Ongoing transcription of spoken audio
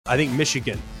I think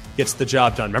Michigan gets the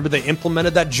job done. Remember, they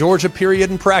implemented that Georgia period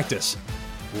in practice.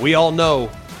 We all know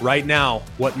right now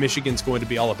what Michigan's going to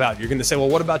be all about. You're going to say, well,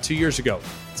 what about 2 years ago?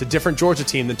 It's a different Georgia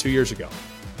team than 2 years ago.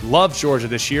 Love Georgia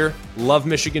this year. Love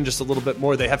Michigan just a little bit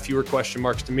more. They have fewer question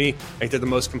marks to me. I think they're the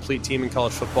most complete team in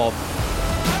college football.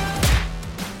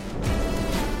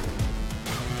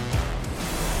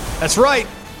 That's right.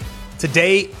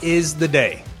 Today is the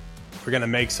day. We're going to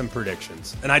make some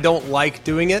predictions. And I don't like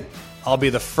doing it. I'll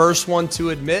be the first one to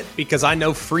admit, because I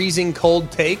know freezing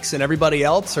cold takes and everybody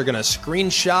else are going to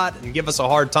screenshot and give us a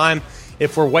hard time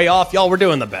if we're way off. Y'all, we're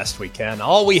doing the best we can.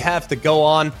 All we have to go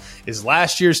on is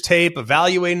last year's tape,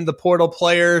 evaluating the portal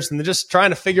players, and just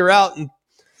trying to figure out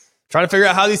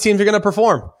how these teams are going to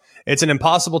perform. It's an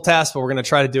impossible task, but we're going to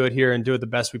try to do it here and do it the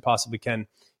best we possibly can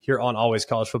here on Always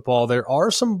College Football. There are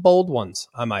some bold ones,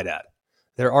 I might add.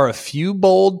 There are a few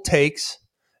bold takes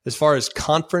as far as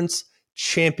conference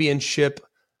championship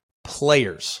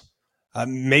players.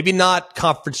 Maybe not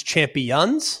conference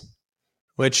champions,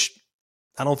 which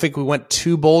I don't think we went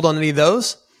too bold on any of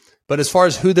those. But as far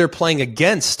as who they're playing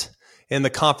against in the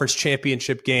conference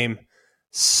championship game,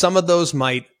 some of those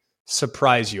might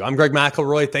surprise you. I'm Greg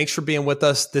McElroy. Thanks for being with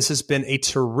us. This has been a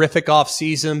terrific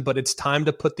offseason, but it's time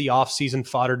to put the offseason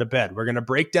fodder to bed. We're going to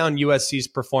break down USC's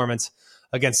performance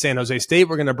against San Jose State.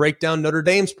 We're going to break down Notre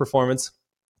Dame's performance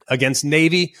against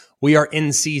Navy. We are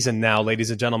in season now,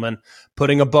 ladies and gentlemen,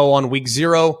 putting a bow on week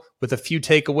 0 with a few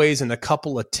takeaways and a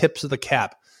couple of tips of the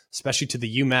cap, especially to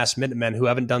the UMass Minutemen, who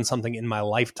haven't done something in my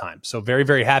lifetime. So very,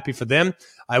 very happy for them.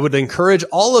 I would encourage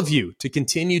all of you to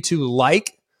continue to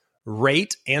like,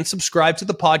 rate, and subscribe to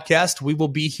the podcast. We will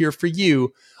be here for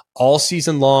you all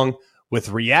season long with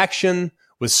reaction,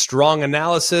 with strong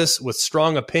analysis, with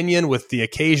strong opinion, with the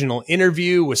occasional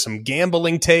interview, with some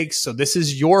gambling takes. So this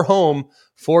is your home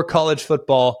for college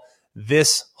football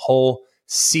this whole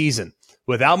season.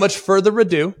 Without much further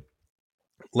ado,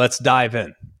 let's dive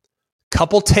in.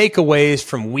 Couple takeaways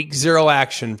from week 0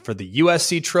 action for the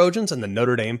USC Trojans and the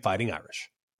Notre Dame Fighting Irish.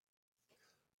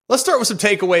 Let's start with some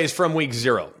takeaways from week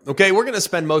 0. Okay, we're going to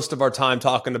spend most of our time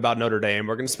talking about Notre Dame.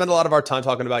 We're going to spend a lot of our time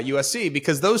talking about USC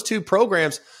because those two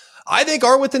programs, I think,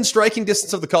 are within striking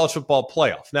distance of the college football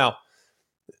playoff. Now,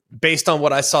 based on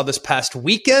what I saw this past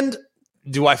weekend,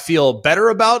 do I feel better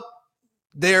about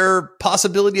their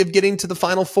possibility of getting to the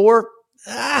Final Four?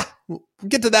 We'll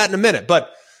get to that in a minute.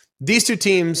 But these two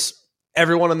teams,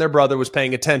 everyone and their brother was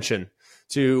paying attention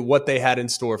to what they had in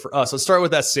store for us. Let's start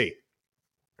with SC.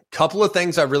 Couple of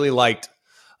things I really liked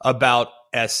about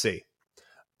SC.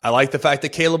 I like the fact that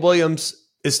Caleb Williams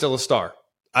is still a star.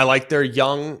 I like their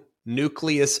young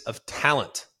nucleus of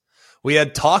talent. We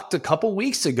had talked a couple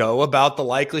weeks ago about the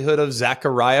likelihood of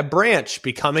Zachariah Branch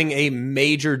becoming a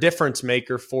major difference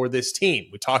maker for this team.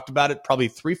 We talked about it probably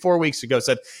 3-4 weeks ago,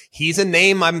 said he's a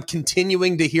name I'm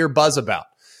continuing to hear buzz about.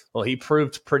 Well, he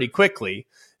proved pretty quickly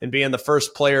in being the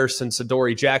first player since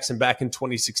Adoree Jackson back in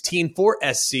 2016 for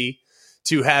SC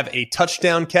to have a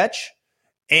touchdown catch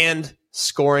and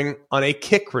scoring on a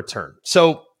kick return.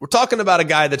 So we're talking about a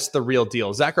guy that's the real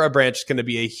deal. Zachariah Branch is going to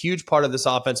be a huge part of this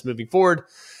offense moving forward,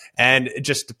 and it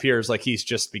just appears like he's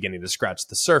just beginning to scratch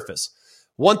the surface.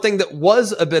 One thing that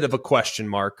was a bit of a question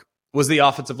mark was the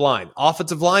offensive line.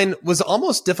 Offensive line was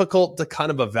almost difficult to kind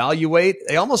of evaluate.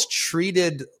 They almost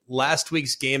treated last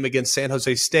week's game against San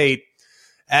Jose State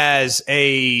as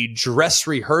a dress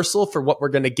rehearsal for what we're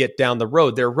going to get down the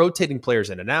road. They're rotating players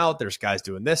in and out. There's guys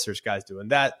doing this. There's guys doing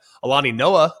that. Alani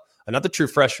Noah, another true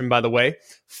freshman, by the way,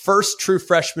 first true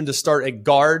freshman to start at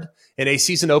guard in a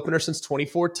season opener since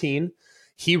 2014.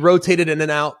 He rotated in and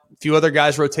out. A few other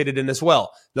guys rotated in as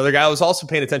well. Another guy I was also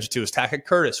paying attention to is Tackett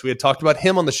Curtis. We had talked about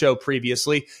him on the show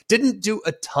previously. Didn't do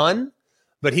a ton,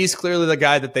 but he's clearly the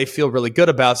guy that they feel really good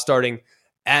about starting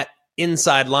at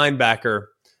inside linebacker,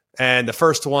 and the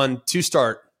first one to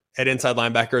start at inside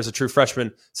linebacker as a true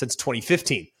freshman since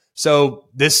 2015. So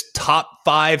this top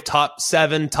 5, top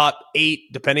 7, top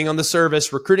 8, depending on the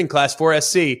service, recruiting class for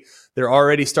SC, they're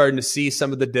already starting to see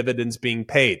some of the dividends being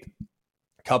paid.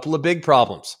 A couple of big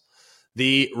problems.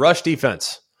 The rush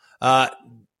defense. Let's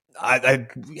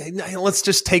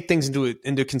just take things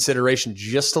into consideration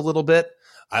just a little bit.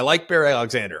 I like Barry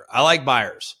Alexander. I like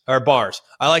Bars.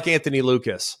 I like Anthony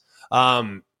Lucas.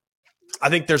 I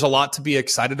think there's a lot to be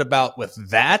excited about with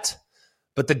that,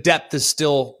 but the depth is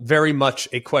still very much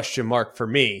a question mark for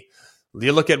me.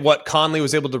 You look at what Conley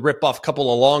was able to rip off a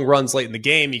couple of long runs late in the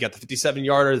game. You got the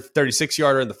 57-yarder, the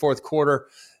 36-yarder in the fourth quarter.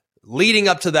 Leading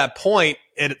up to that point,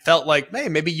 it felt like, hey,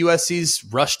 maybe USC's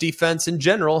rush defense in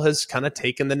general has kind of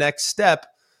taken the next step.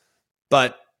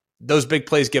 But those big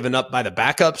plays given up by the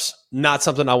backups, not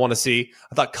something I want to see.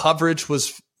 I thought coverage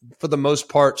was for the most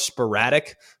part,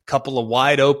 sporadic. Couple of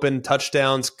wide open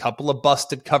touchdowns, couple of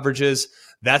busted coverages.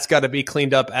 That's got to be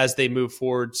cleaned up as they move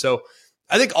forward. So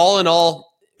I think all in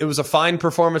all, it was a fine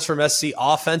performance from SC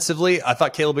offensively. I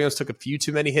thought Caleb Williams took a few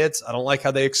too many hits. I don't like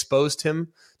how they exposed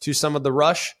him to some of the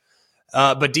rush.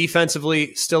 But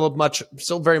defensively, still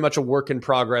very much a work in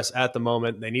progress at the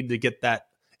moment. They need to get that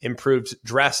improved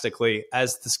drastically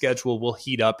as the schedule will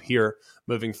heat up here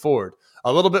moving forward.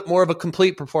 A little bit more of a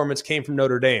complete performance came from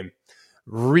Notre Dame.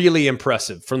 Really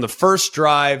impressive from the first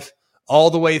drive all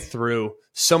the way through.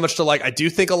 So much to like. I do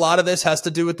think a lot of this has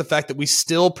to do with the fact that we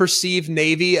still perceive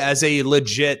Navy as a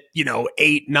legit,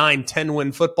 8, 9, 10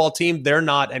 win football team. They're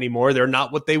not anymore. They're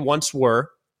not what they once were.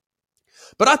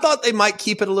 But I thought they might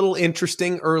keep it a little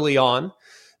interesting early on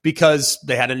because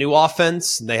they had a new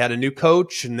offense, and they had a new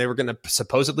coach, and they were going to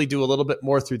supposedly do a little bit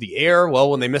more through the air. Well,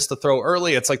 when they missed the throw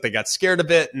early, it's like they got scared a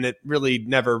bit, and it really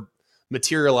never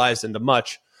materialized into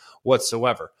much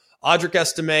whatsoever. Audric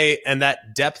Estime and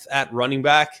that depth at running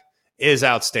back is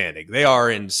outstanding. They are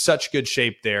in such good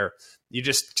shape there. You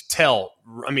just tell,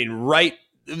 right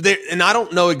there. And I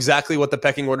don't know exactly what the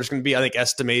pecking order is going to be. I think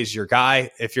Estime is your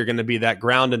guy. If you're going to be that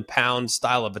ground and pound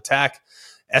style of attack,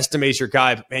 Estime is your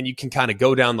guy. But man, you can kind of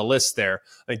go down the list there.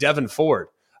 Devin Ford,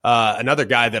 another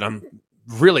guy that I'm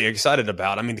really excited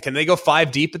about. Can they go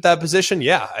 5 deep at that position?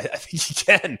 Yeah, I think you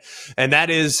can. And that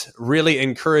is really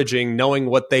encouraging, knowing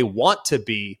what they want to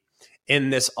be in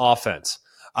this offense.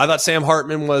 I thought Sam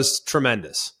Hartman was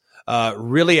tremendous,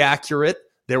 really accurate.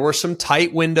 There were some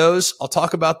tight windows. I'll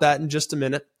talk about that in just a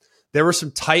minute. There were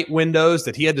some tight windows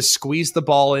that he had to squeeze the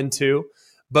ball into.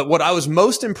 But what I was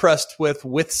most impressed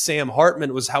with Sam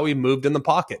Hartman was how he moved in the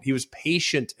pocket. He was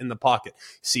patient in the pocket.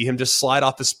 See him just slide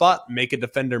off the spot, make a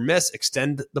defender miss,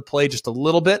 extend the play just a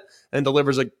little bit, and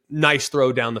delivers a nice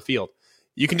throw down the field.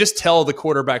 You can just tell the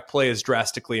quarterback play is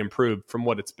drastically improved from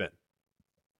what it's been.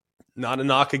 Not a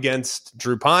knock against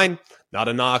Drew Pine, not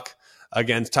a knock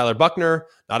against Tyler Buckner,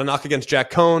 not a knock against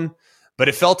Jack Cohn, but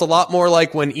it felt a lot more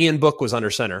like when Ian Book was under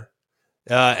center.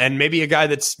 And maybe a guy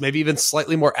that's maybe even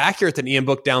slightly more accurate than Ian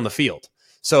Book down the field.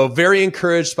 So very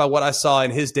encouraged by what I saw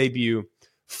in his debut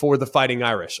for the Fighting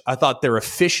Irish. I thought their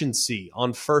efficiency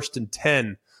on 1st and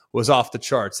 10 was off the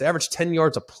charts. They averaged 10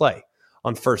 yards a play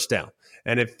on first down.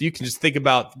 And if you can just think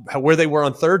about where they were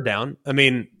on third down,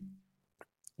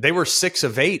 they were 6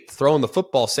 of 8 throwing the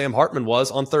football. Sam Hartman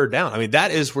was on third down.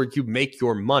 That is where you make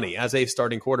your money as a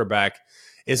starting quarterback,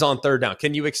 is on third down.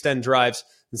 Can you extend drives?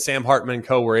 And Sam Hartman and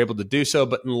co were able to do so,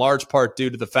 but in large part due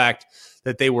to the fact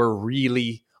that they were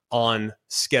really on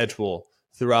schedule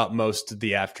throughout most of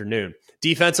the afternoon.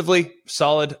 Defensively,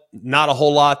 solid. Not a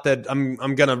whole lot that I'm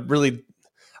going to really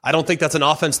 – I don't think that's an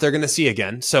offense they're going to see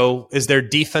again. So is their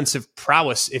defensive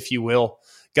prowess, if you will,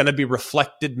 going to be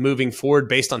reflected moving forward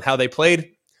based on how they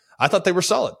played? I thought they were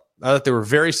solid. I thought they were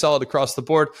very solid across the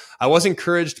board. I was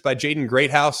encouraged by Jaden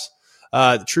Greathouse.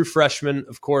 The true freshman,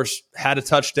 of course, had a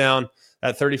touchdown,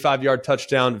 that 35-yard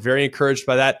touchdown. Very encouraged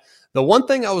by that. The one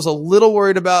thing I was a little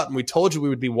worried about, and we told you we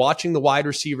would be watching the wide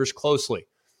receivers closely,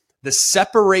 the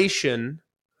separation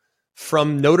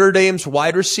from Notre Dame's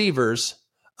wide receivers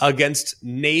against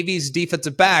Navy's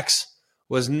defensive backs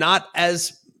was not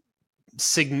as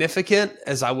significant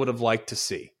as I would have liked to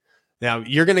see. Now,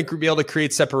 you're going to be able to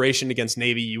create separation against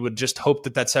Navy. You would just hope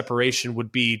that separation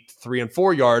would be 3 and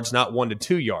 4 yards, not 1 to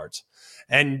 2 yards.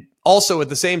 And also at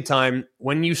the same time,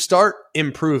 when you start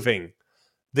improving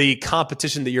the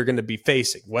competition that you're going to be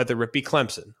facing, whether it be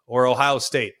Clemson or Ohio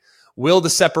State, will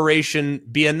the separation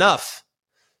be enough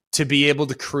to be able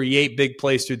to create big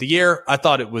plays through the air? I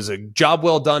thought it was a job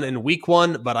well done in week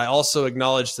 1, but I also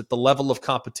acknowledge that the level of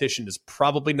competition is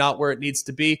probably not where it needs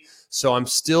to be. So I'm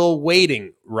still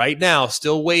waiting right now,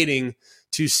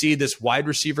 to see this wide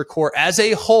receiver core as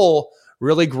a whole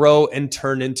really grow and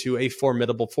turn into a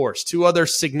formidable force. 2 other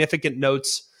significant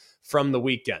notes from the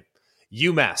weekend.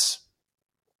 UMass,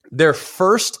 their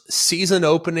first season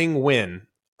opening win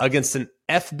against an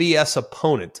FBS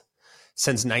opponent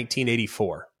since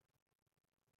 1984.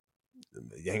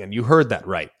 Hang on, you heard that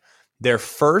right. Their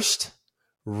first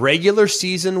regular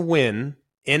season win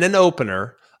in an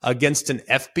opener against an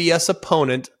FBS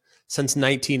opponent since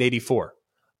 1984.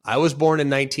 I was born in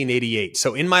 1988.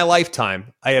 So in my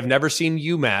lifetime, I have never seen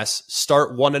UMass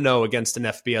start 1-0 against an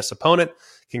FBS opponent.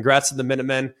 Congrats to the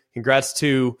Minutemen. Congrats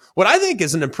to what I think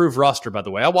is an improved roster, by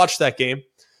the way. I watched that game.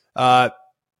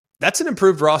 That's an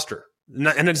improved roster.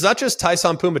 And it's not just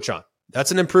Tyson Pumachan.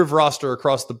 That's an improved roster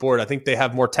across the board. I think they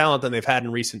have more talent than they've had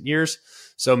in recent years.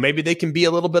 So maybe they can be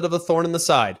a little bit of a thorn in the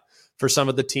side for some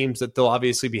of the teams that they'll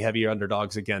obviously be heavier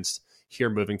underdogs against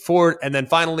here moving forward. And then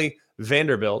finally,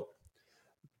 Vanderbilt.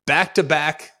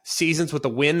 back-to-back seasons with a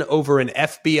win over an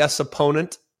FBS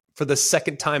opponent for the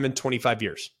second time in 25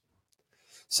 years.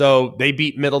 So they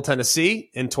beat Middle Tennessee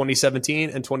in 2017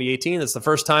 and 2018. It's the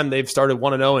first time they've started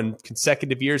 1-0 in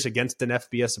consecutive years against an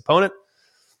FBS opponent.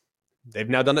 They've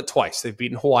now done it twice. They've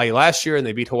beaten Hawaii last year and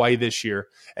they beat Hawaii this year.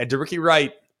 And Dericky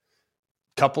Wright,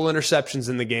 couple interceptions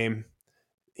in the game.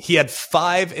 He had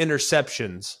 5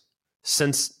 interceptions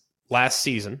since last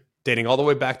season, dating all the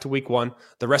way back to week 1.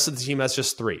 The rest of the team has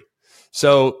just 3.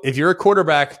 So if you're a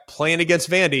quarterback playing against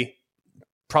Vandy,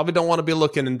 probably don't want to be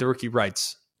looking in Dericky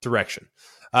Wright's direction.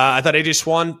 I thought A.J.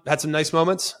 Swan had some nice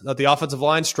moments. The offensive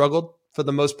line struggled for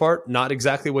the most part, not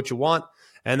exactly what you want.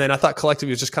 And then I thought collectively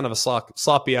it was just kind of a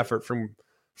sloppy effort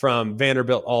from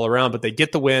Vanderbilt all around, but they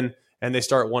get the win and they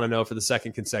start 1-0 for the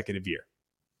second consecutive year.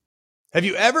 Have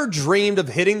you ever dreamed of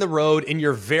hitting the road in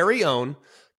your very own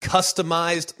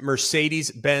customized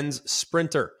Mercedes-Benz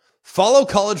Sprinter? Follow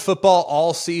college football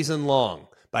all season long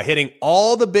by hitting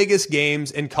all the biggest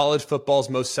games in college football's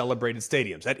most celebrated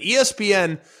stadiums. At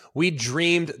ESPN, we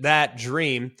dreamed that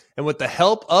dream, and with the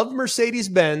help of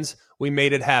Mercedes-Benz, we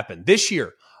made it happen. This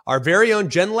year, our very own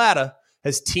Jen Latta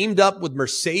has teamed up with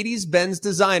Mercedes-Benz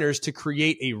designers to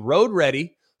create a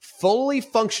road-ready, fully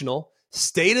functional,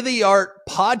 state-of-the-art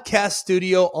podcast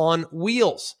studio on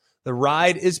wheels. The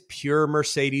ride is pure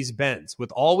Mercedes-Benz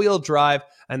with all-wheel drive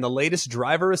and the latest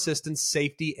driver assistance,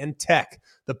 safety, and tech.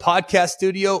 The podcast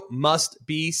studio must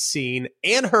be seen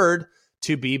and heard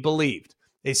to be believed.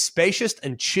 A spacious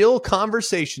and chill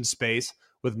conversation space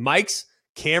with mics,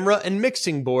 camera, and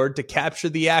mixing board to capture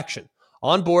the action.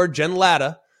 On board, Jen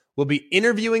Latta will be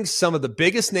interviewing some of the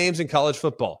biggest names in college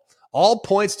football. All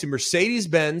points to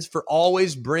Mercedes-Benz for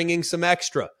always bringing some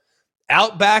extra.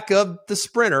 Out back of the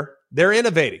Sprinter, they're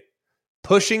innovating,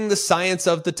 pushing the science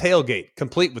of the tailgate,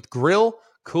 complete with grill,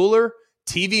 cooler,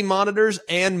 TV monitors,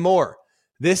 and more.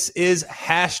 This is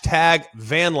hashtag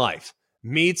van life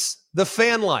meets the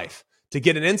fan life. To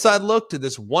get an inside look to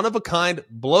this one-of-a-kind,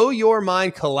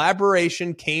 blow-your-mind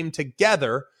collaboration came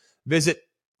together, visit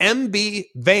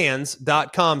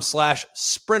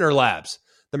mbvans.com/sprinterlabs.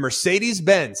 The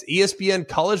Mercedes-Benz ESPN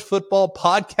College Football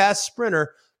Podcast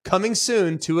Sprinter coming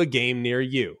soon to a game near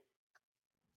you.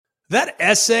 That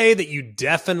essay that you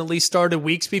definitely started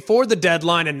weeks before the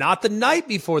deadline and not the night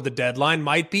before the deadline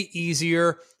might be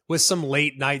easier with some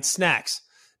late-night snacks.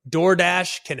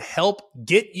 DoorDash can help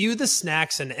get you the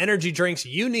snacks and energy drinks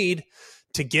you need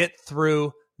to get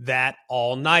through that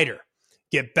all-nighter.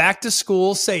 Get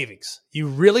back-to-school savings you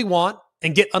really want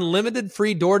and get unlimited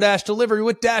free DoorDash delivery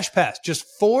with DashPass. Just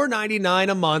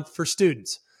 $4.99 a month for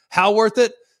students. How worth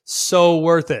it? So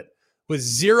worth it. With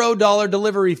 $0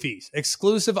 delivery fees,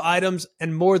 exclusive items,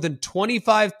 and more than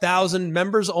 25,000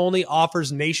 members-only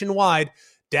offers nationwide,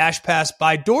 DashPass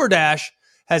by DoorDash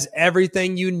has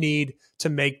everything you need to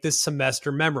make this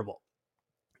semester memorable.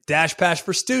 DashPass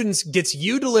for students gets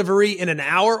you delivery in an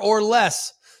hour or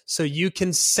less so you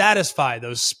can satisfy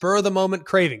those spur-of-the-moment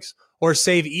cravings or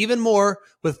save even more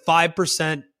with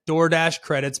 5% DoorDash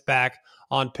credits back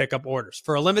on pickup orders.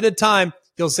 For a limited time,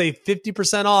 you'll save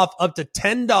 50% off up to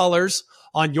 $10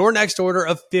 on your next order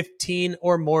of $15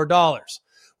 or more dollars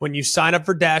when you sign up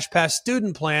for DashPass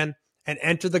Student Plan and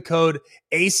enter the code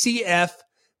ACFBTC.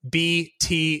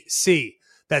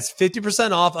 That's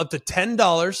 50% off up to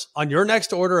 $10 on your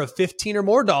next order of $15 or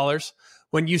more dollars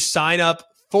when you sign up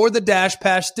for the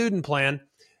DashPass Student Plan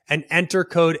and enter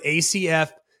code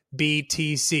ACFBTC.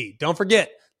 Don't forget,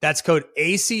 that's code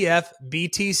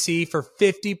ACFBTC for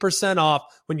 50% off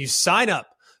when you sign up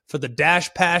for the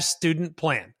DashPass Student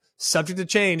Plan. Subject to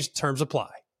change, terms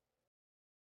apply.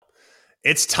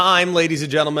 It's time, ladies and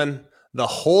gentlemen, the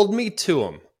Hold Me To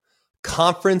 'Em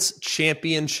Conference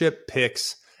Championship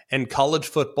picks and college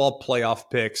football playoff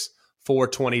picks for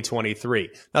 2023.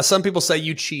 Now, some people say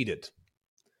you cheated.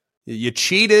 You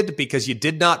cheated because you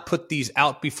did not put these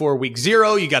out before week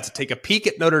 0. You got to take a peek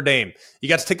at Notre Dame. You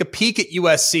got to take a peek at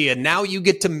USC, and now you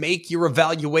get to make your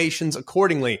evaluations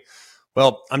accordingly.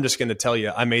 Well, I'm just going to tell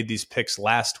you, I made these picks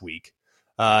last week.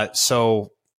 And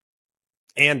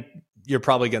you're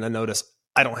probably going to notice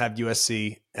I don't have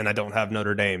USC and I don't have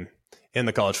Notre Dame in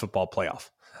the college football playoff.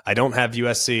 I don't have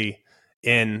USC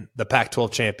in the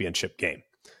Pac-12 championship game.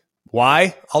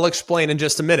 Why? I'll explain in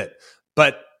just a minute.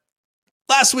 But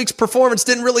last week's performance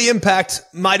didn't really impact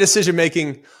my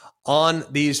decision-making on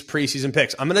these preseason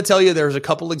picks. I'm going to tell you there's a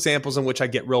couple examples in which I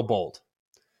get real bold.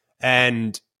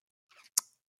 And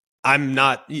I'm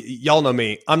not, y'all know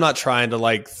me, I'm not trying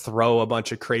to throw a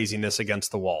bunch of craziness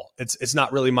against the wall. It's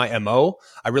not really my MO.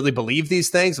 I really believe these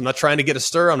things. I'm not trying to get a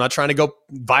stir. I'm not trying to go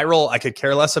viral. I could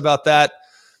care less about that.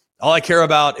 All I care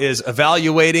about is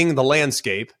evaluating the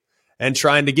landscape and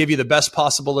trying to give you the best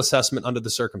possible assessment under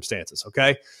the circumstances,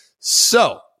 okay?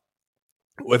 So,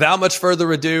 without much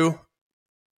further ado,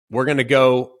 we're going to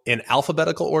go in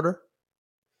alphabetical order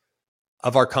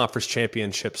of our conference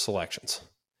championship selections.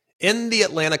 In the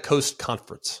Atlantic Coast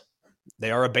Conference,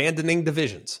 they are abandoning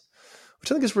divisions,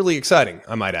 which I think is really exciting,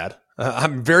 I might add.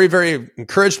 I'm very, very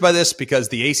encouraged by this because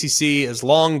the ACC has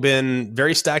long been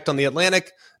very stacked on the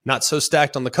Atlantic, not so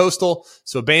stacked on the Coastal.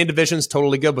 So abandoned divisions,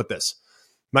 totally good with this.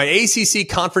 My ACC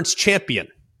conference champion,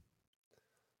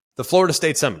 the Florida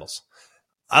State Seminoles.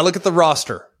 I look at the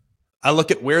roster. I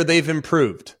look at where they've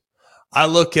improved. I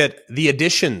look at the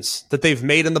additions that they've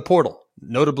made in the portal,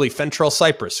 notably Fentrell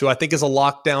Cypress, who I think is a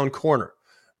lockdown corner.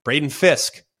 Braden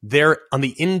Fisk, there on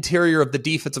the interior of the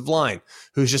defensive line,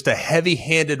 who's just a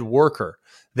heavy-handed worker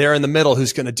there in the middle,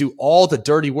 who's going to do all the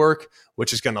dirty work,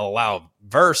 which is going to allow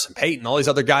Verse and Peyton, all these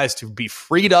other guys to be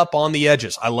freed up on the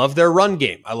edges. I love their run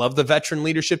game. I love the veteran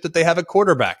leadership that they have at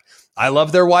quarterback. I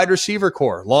love their wide receiver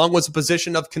core. Long was a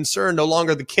position of concern, no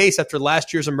longer the case after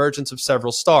last year's emergence of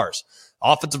several stars.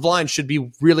 Offensive line should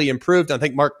be really improved. I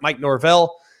think Mike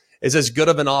Norvell is as good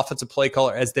of an offensive play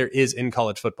caller as there is in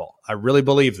college football. I really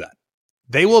believe that.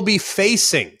 They will be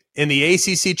facing in the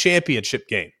ACC championship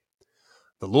game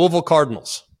the Louisville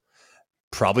Cardinals.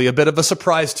 Probably a bit of a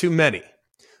surprise to many,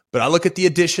 but I look at the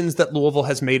additions that Louisville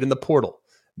has made in the portal.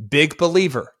 Big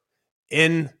believer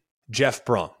in Jeff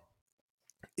Brom.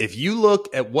 If you look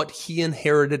at what he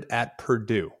inherited at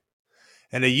Purdue,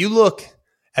 and you look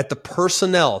at the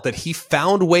personnel that he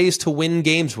found ways to win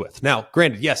games with. Now,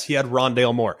 granted, yes, he had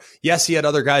Rondale Moore. Yes, he had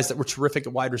other guys that were terrific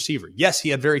at wide receiver. Yes, he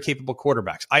had very capable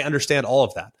quarterbacks. I understand all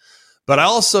of that. But I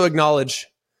also acknowledge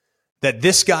that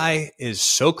this guy is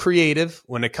so creative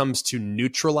when it comes to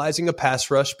neutralizing a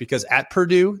pass rush, because at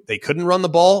Purdue, they couldn't run the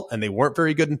ball and they weren't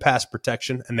very good in pass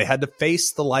protection, and they had to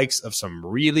face the likes of some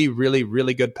really, really,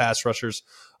 really good pass rushers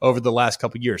over the last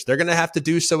couple of years. They're going to have to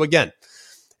do so again.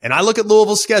 And I look at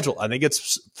Louisville's schedule. I think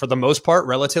it's, for the most part,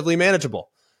 relatively manageable.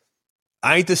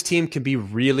 I think this team can be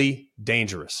really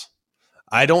dangerous.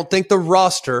 I don't think the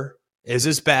roster is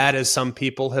as bad as some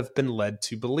people have been led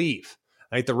to believe.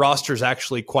 I think the roster is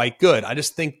actually quite good. I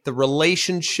just think the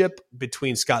relationship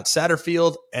between Scott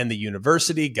Satterfield and the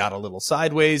university got a little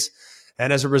sideways.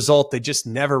 And as a result, they just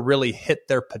never really hit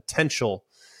their potential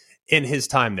in his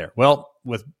time there. Well,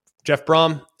 with Jeff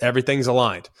Brom, everything's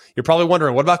aligned. You're probably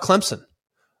wondering, what about Clemson?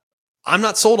 I'm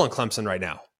not sold on Clemson right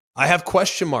now. I have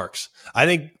question marks. I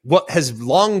think what has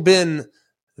long been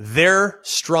their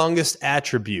strongest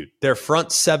attribute, their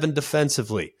front seven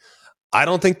defensively, I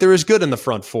don't think they're as good in the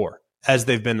front four as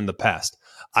they've been in the past.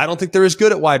 I don't think they're as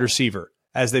good at wide receiver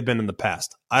as they've been in the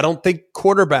past. I don't think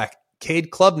quarterback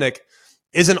Cade Klubnik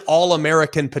is an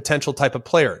all-American potential type of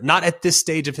player, not at this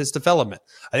stage of his development.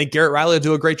 I think Garrett Riley will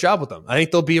do a great job with them. I think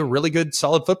they'll be a really good,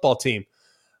 solid football team.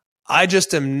 I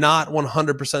just am not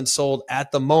 100% sold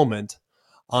at the moment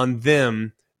on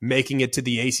them making it to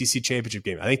the ACC championship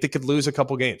game. I think they could lose a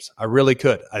couple games. I really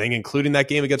could. I think including that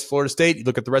game against Florida State, you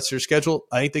look at the rest of their schedule,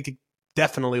 I think they could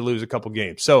definitely lose a couple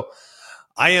games. So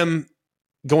I am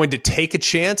going to take a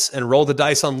chance and roll the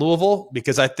dice on Louisville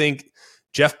because I think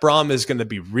Jeff Brom is going to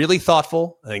be really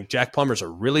thoughtful. I think Jack Plummer's a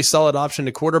really solid option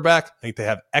to quarterback. I think they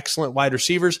have excellent wide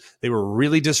receivers. They were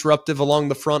really disruptive along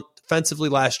the front defensively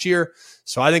last year.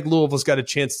 So I think Louisville's got a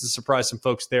chance to surprise some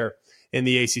folks there in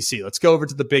the ACC. Let's go over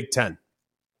to the Big Ten.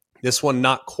 This one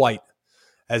not quite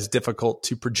as difficult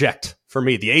to project for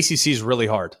me. The ACC is really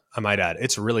hard, I might add.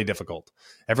 It's really difficult.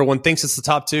 Everyone thinks it's the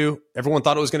top two. Everyone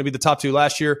thought it was going to be the top two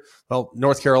last year. Well,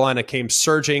 North Carolina came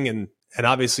surging and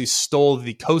obviously stole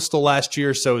the Coastal last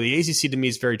year. So the ACC to me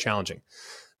is very challenging.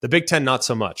 The Big Ten, not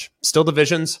so much. Still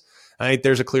divisions. I think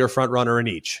there's a clear front runner in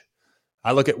each.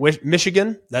 I look at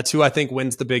Michigan. That's who I think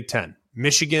wins the Big Ten.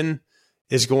 Michigan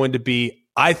is going to be,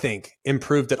 I think,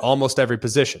 improved at almost every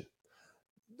position.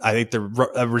 I think the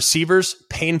receivers,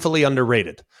 painfully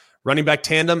underrated. Running back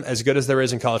tandem, as good as there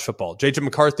is in college football. J.J.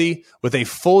 McCarthy, with a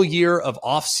full year of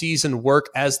off-season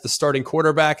work as the starting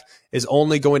quarterback, is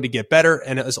only going to get better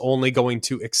and is only going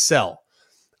to excel.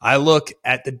 I look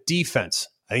at the defense.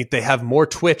 I think they have more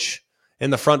twitch in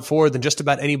the front four than just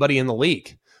about anybody in the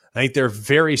league. I think they're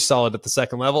very solid at the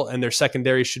second level, and their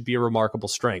secondary should be a remarkable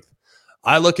strength.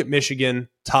 I look at Michigan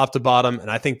top to bottom, and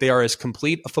I think they are as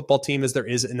complete a football team as there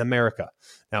is in America.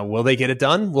 Now, will they get it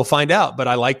done? We'll find out, but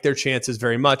I like their chances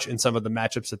very much in some of the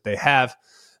matchups that they have,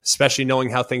 especially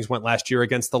knowing how things went last year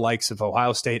against the likes of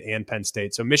Ohio State and Penn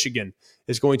State. So Michigan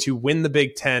is going to win the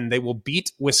Big Ten. They will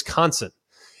beat Wisconsin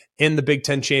in the Big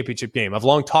Ten championship game. I've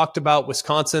long talked about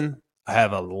Wisconsin. I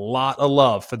have a lot of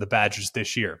love for the Badgers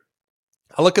this year.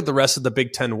 I look at the rest of the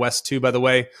Big Ten West too, by the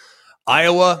way.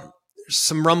 Iowa, there's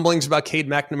some rumblings about Cade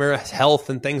McNamara's health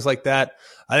and things like that.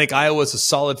 I think Iowa's a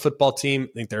solid football team.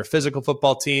 I think they're a physical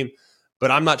football team,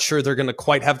 but I'm not sure they're going to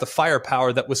quite have the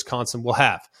firepower that Wisconsin will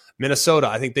have. Minnesota,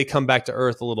 I think they come back to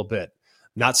earth a little bit.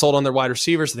 Not sold on their wide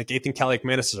receivers. I think Ethan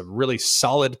Kaliakmanis is a really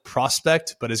solid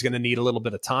prospect, but is going to need a little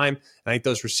bit of time. And I think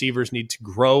those receivers need to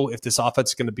grow if this offense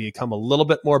is going to become a little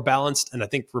bit more balanced. And I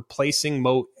think replacing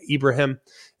Mo Ibrahim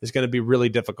is going to be really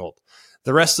difficult.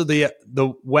 The rest of the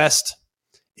West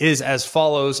is as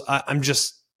follows.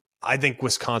 I think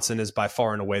Wisconsin is by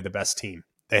far and away the best team.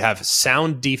 They have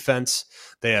sound defense.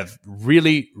 They have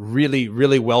really, really,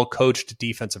 really well-coached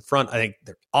defensive front. I think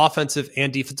their offensive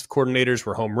and defensive coordinators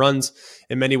were home runs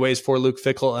in many ways for Luke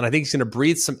Fickell, and I think he's going to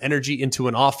breathe some energy into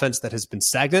an offense that has been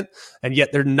stagnant, and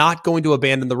yet they're not going to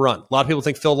abandon the run. A lot of people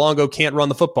think Phil Longo can't run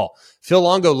the football. Phil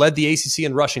Longo led the ACC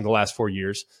in rushing the last 4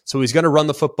 years, so he's going to run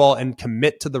the football and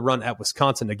commit to the run at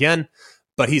Wisconsin again,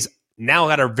 but he's now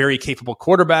got a very capable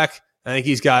quarterback. I think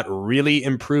he's got really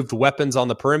improved weapons on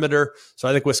the perimeter. So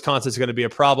I think Wisconsin's going to be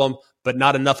a problem, but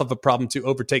not enough of a problem to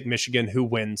overtake Michigan, who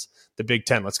wins the Big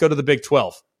Ten. Let's go to the Big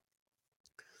 12.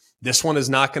 This one is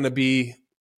not going to be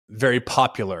very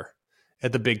popular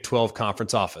at the Big 12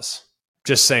 conference office.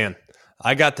 Just saying.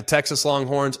 I got the Texas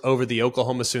Longhorns over the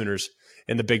Oklahoma Sooners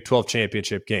in the Big 12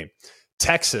 championship game.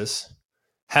 Texas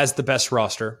has the best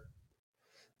roster.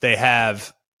 They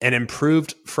have an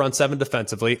improved front seven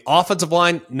defensively. Offensive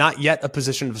line, not yet a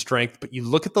position of strength, but you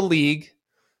look at the league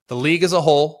as a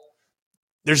whole,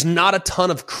 there's not a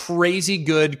ton of crazy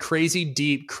good, crazy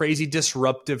deep, crazy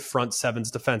disruptive front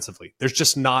sevens defensively. There's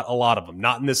just not a lot of them,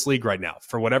 not in this league right now.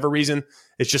 For whatever reason,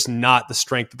 it's just not the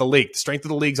strength of the league. The strength of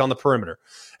the league's on the perimeter.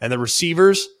 And the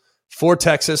receivers for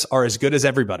Texas are as good as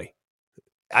everybody.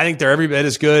 I think they're every bit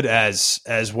as good as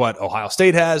what Ohio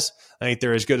State has. I think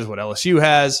they're as good as what LSU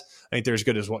has. I think they're as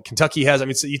good as what Kentucky has. I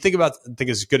mean, so you think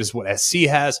as good as what SC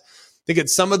has. Think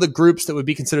it's some of the groups that would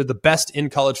be considered the best in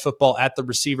college football at the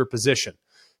receiver position.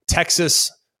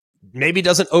 Texas maybe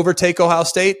doesn't overtake Ohio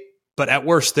State, but at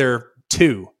worst they're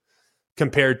 2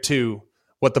 compared to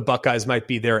what the Buckeyes might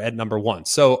be there at number 1.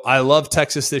 So I love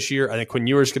Texas this year. I think Quinn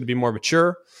Ewers is going to be more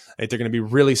mature. I think they're going to be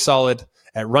really solid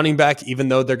at running back, even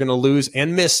though they're going to lose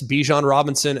and miss Bijan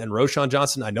Robinson and Roschon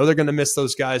Johnson. I know they're going to miss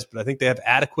those guys, but I think they have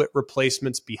adequate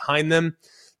replacements behind them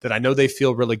that I know they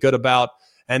feel really good about.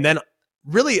 And then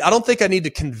really, I don't think I need to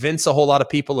convince a whole lot of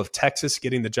people of Texas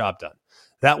getting the job done.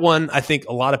 That one, I think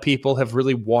a lot of people have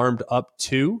really warmed up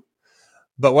to.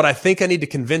 But what I think I need to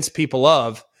convince people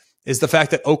of is the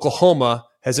fact that Oklahoma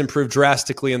has improved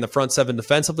drastically in the front seven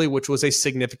defensively, which was a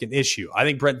significant issue. I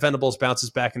think Brent Venables bounces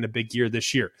back in a big year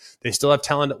this year. They still have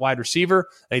talent at wide receiver.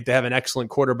 I think they have an excellent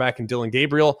quarterback in Dylan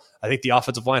Gabriel. I think the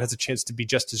offensive line has a chance to be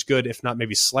just as good, if not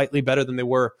maybe slightly better than they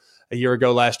were a year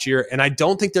ago last year. And I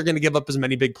don't think they're going to give up as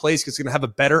many big plays because they're going to have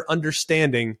a better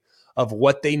understanding of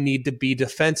what they need to be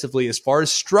defensively as far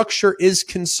as structure is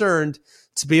concerned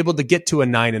to be able to get to a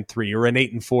 9-3 or an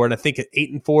 8-4. And I think at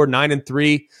 8-4,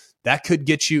 9-3, that could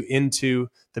get you into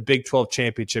the Big 12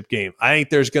 championship game. I think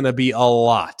there's going to be a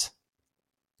lot.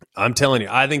 I'm telling you,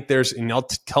 I think and I'll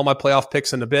tell my playoff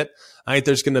picks in a bit, I think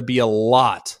there's going to be a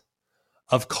lot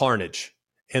of carnage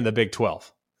in the Big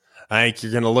 12. I think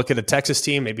you're going to look at a Texas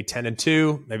team, maybe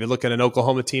 10-2, maybe look at an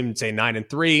Oklahoma team and say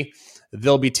 9-3.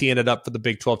 They'll be teeing it up for the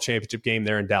Big 12 championship game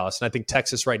there in Dallas. And I think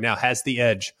Texas right now has the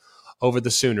edge over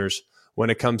the Sooners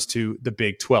when it comes to the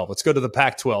Big 12. Let's go to the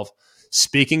Pac-12.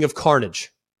 Speaking of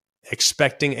carnage,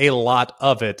 expecting a lot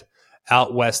of it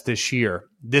out west this year.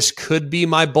 This could be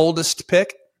my boldest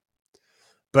pick,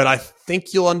 but I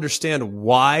think you'll understand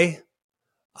why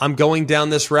I'm going down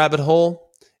this rabbit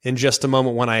hole in just a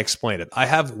moment when I explain it. I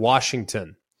have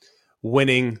Washington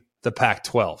winning the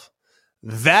Pac-12.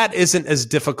 That isn't as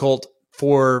difficult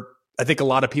for, I think, a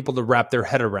lot of people to wrap their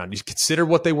head around. You consider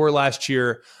what they were last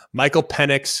year. Michael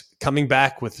Penix coming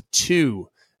back with 2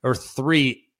 or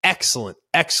 3 excellent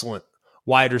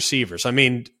wide receivers. I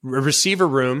mean, a receiver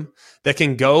room that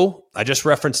can go. I just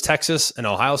referenced Texas and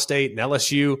Ohio State and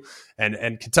LSU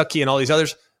and Kentucky and all these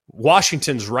others.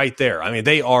 Washington's right there. I mean,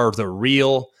 they are the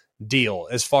real deal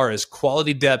as far as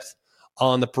quality depth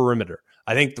on the perimeter.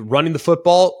 I think running the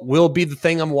football will be the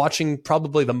thing I'm watching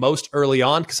probably the most early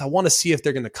on because I want to see if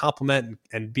they're going to complement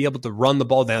and be able to run the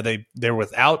ball. Now they're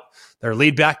without their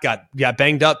lead back, got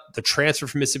banged up. The transfer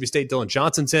from Mississippi State, Dylan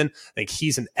Johnson's in. I think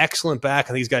he's an excellent back. I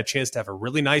think he's got a chance to have a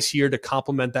really nice year to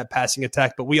complement that passing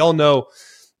attack. But we all know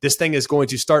this thing is going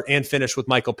to start and finish with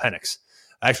Michael Penix.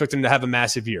 I expect him to have a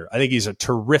massive year. I think he's a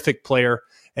terrific player.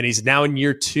 and he's now in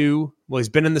year 2. Well, he's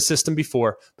been in the system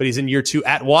before, but he's in year 2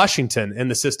 at Washington in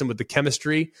the system with the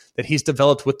chemistry that he's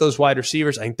developed with those wide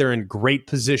receivers. I think they're in great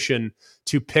position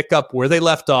to pick up where they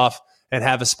left off and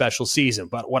have a special season.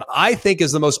 But what I think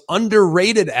is the most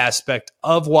underrated aspect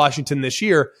of Washington this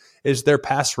year is their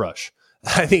pass rush.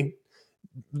 I think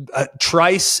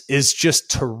Trice is just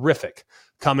terrific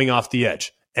coming off the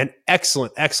edge. An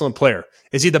excellent, excellent player.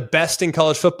 Is he the best in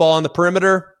college football on the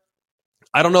perimeter?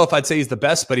 I don't know if I'd say he's the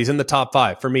best, but he's in the top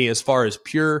 5 for me as far as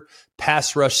pure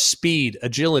pass rush speed,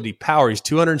 agility, power. He's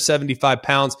 275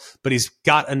 pounds, but he's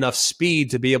got enough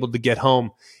speed to be able to get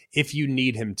home if you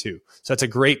need him to. So that's a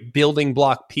great building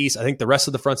block piece. I think the rest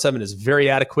of the front 7 is very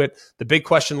adequate. The big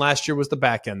question last year was the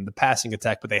back end, the passing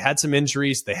attack, but they had some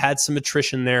injuries. They had some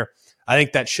attrition there. I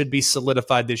think that should be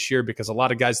solidified this year because a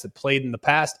lot of guys that played in the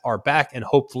past are back and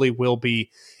hopefully will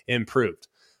be improved.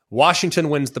 Washington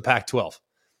wins the Pac-12.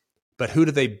 But who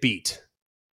do they beat?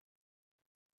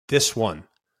 This one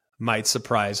might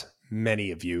surprise many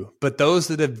of you. But those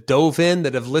that have dove in,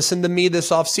 that have listened to me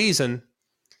this offseason,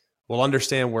 will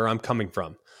understand where I'm coming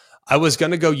from. I was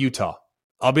going to go Utah.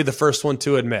 I'll be the first one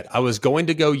to admit. I was going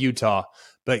to go Utah,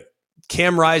 but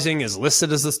Cam Rising is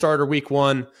listed as the starter week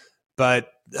 1,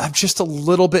 but I'm just a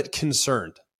little bit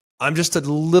concerned. I'm just a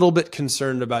little bit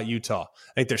concerned about Utah.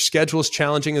 I think their schedule is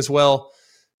challenging as well.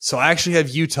 So I actually have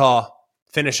Utah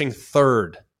finishing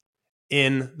 3rd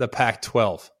in the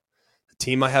Pac-12. The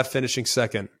team I have finishing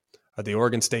 2nd are the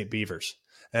Oregon State Beavers.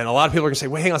 And a lot of people are going to say,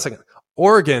 wait, hang on a second.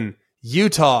 Oregon,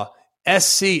 Utah,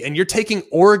 SC, and you're taking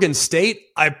Oregon State?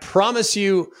 I promise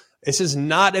you, this is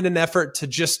not in an effort to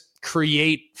just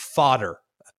create fodder.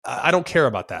 I don't care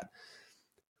about that.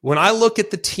 When I look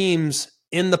at the teams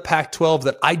in the Pac-12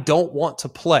 that I don't want to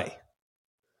play,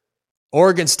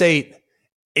 Oregon State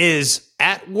is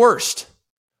at worst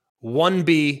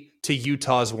 1B to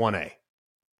Utah's 1A.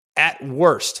 At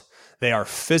worst, they are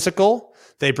physical.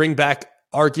 They bring back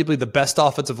arguably the best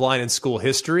offensive line in school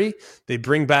history. They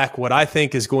bring back what I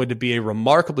think is going to be a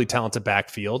remarkably talented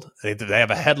backfield. They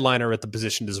have a headliner at the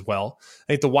position as well.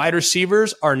 I think the wide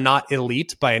receivers are not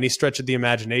elite by any stretch of the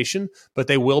imagination, but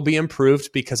they will be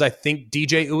improved because I think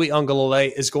DJ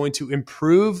Uiagalelei is going to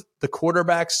improve the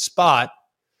quarterback spot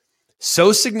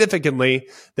so significantly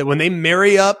that when they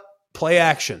marry up play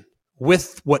action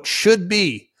with what should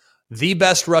be the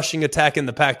best rushing attack in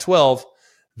the Pac-12,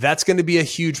 that's going to be a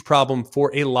huge problem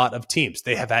for a lot of teams.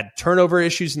 They have had turnover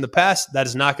issues in the past. That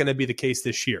is not going to be the case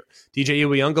this year. DJ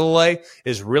Uiagalelei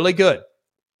is really good.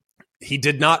 He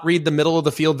did not read the middle of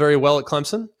the field very well at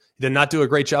Clemson. He did not do a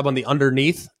great job on the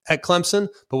underneath at Clemson,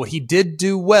 but what he did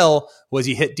do well was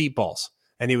he hit deep balls,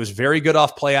 and he was very good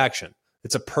off play action.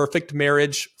 It's a perfect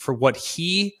marriage for what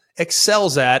he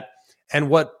excels at and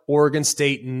what Oregon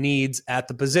State needs at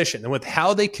the position. And with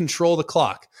how they control the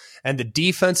clock and the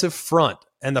defensive front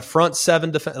and the front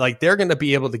 7 defense, like they're going to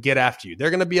be able to get after you. They're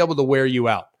going to be able to wear you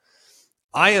out.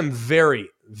 I am very,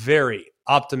 very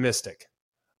optimistic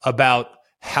about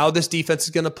how this defense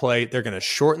is going to play. They're going to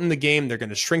shorten the game. They're going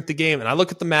to shrink the game. And I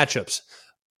look at the matchups.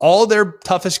 All their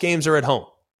toughest games are at home.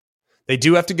 They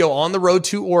do have to go on the road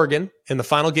to Oregon in the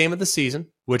final game of the season,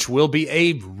 which will be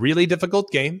a really difficult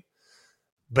game.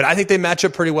 But I think they match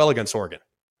up pretty well against Oregon.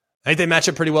 I think they match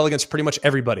up pretty well against pretty much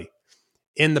everybody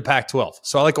in the Pac-12.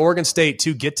 So I like Oregon State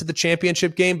to get to the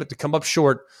championship game, but to come up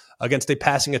short against a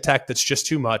passing attack that's just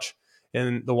too much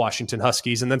in the Washington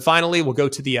Huskies. And then finally, we'll go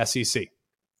to the SEC.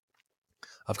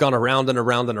 I've gone around and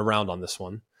around and around on this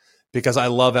one because I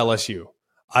love LSU.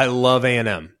 I love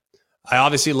A&M. I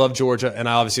obviously love Georgia, and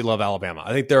I obviously love Alabama.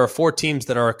 I think there are 4 teams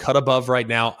that are a cut above right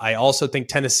now. I also think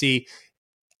Tennessee,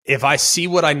 if I see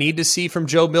what I need to see from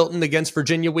Joe Milton against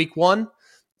Virginia week 1,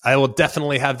 I will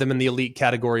definitely have them in the elite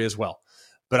category as well.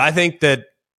 But I think that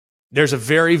there's a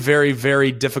very, very,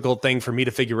 very difficult thing for me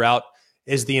to figure out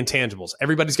is the intangibles.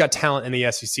 Everybody's got talent in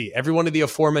the SEC. Every one of the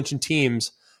aforementioned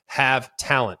teams have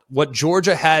talent. What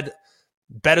Georgia had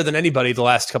better than anybody the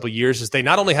last couple of years is they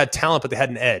not only had talent, but they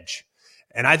had an edge.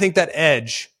 And I think that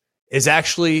edge is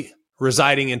actually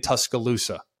residing in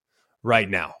Tuscaloosa right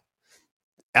now.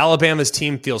 Alabama's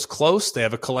team feels close. They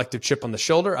have a collective chip on the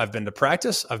shoulder. I've been to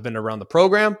practice. I've been around the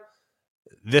program.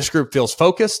 This group feels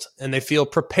focused, and they feel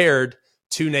prepared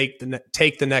to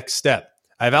take the next step.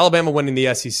 I have Alabama winning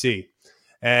the SEC.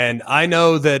 And I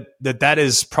know that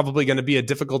is probably going to be a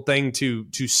difficult thing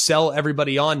to sell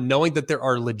everybody on, knowing that there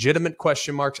are legitimate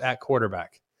question marks at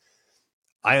quarterback.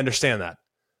 I understand that.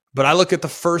 But I look at the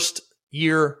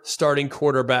first-year starting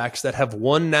quarterbacks that have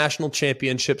won national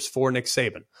championships for Nick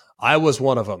Saban. I was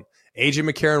one of them. A.J.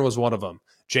 McCarron was one of them.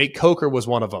 Jake Coker was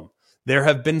one of them. There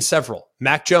have been several.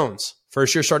 Mac Jones,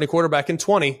 first-year starting quarterback in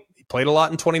 20, he played a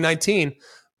lot in 2019,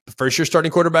 the first year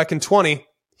starting quarterback in 20,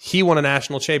 he won a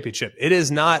national championship. It is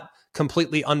not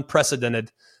completely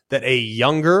unprecedented that a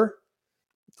younger,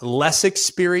 less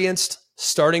experienced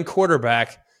starting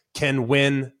quarterback can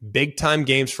win big-time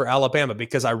games for Alabama,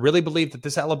 because I really believe that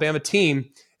this Alabama team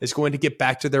is going to get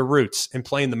back to their roots and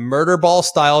playing the murder ball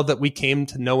style that we came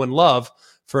to know and love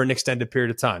for an extended period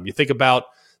of time. You think about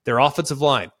their offensive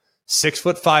line,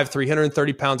 6'5",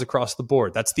 330 pounds across the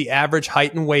board. That's the average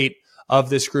height and weight of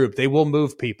this group. They will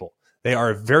move people. They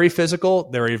are very physical.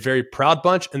 They're a very proud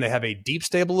bunch, and they have a deep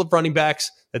stable of running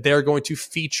backs that they are going to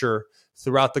feature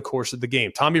throughout the course of the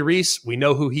game. Tommy Rees, we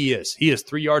know who he is. He is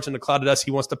 3 yards in the cloud of dust.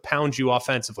 He wants to pound you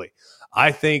offensively.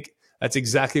 I think that's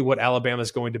exactly what Alabama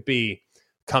is going to be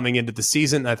coming into the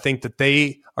season. I think that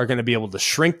they are going to be able to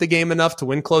shrink the game enough to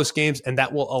win close games, and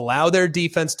that will allow their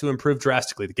defense to improve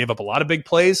drastically. They gave up a lot of big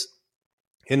plays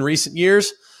in recent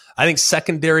years. I think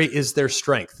secondary is their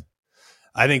strength.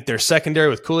 I think their secondary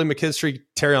with Cooley McKinstry,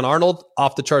 Terrion Arnold,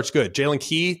 off the charts good. Jalen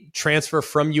Key, transfer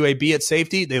from UAB at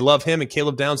safety. They love him. And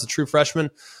Caleb Downs, the true freshman.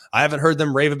 I haven't heard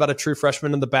them rave about a true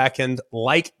freshman in the back end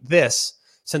like this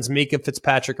since Mika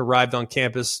Fitzpatrick arrived on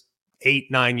campus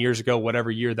 8-9 years ago,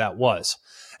 whatever year that was.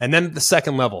 And then at the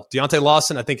second level, Deontay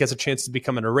Lawson, I think, has a chance to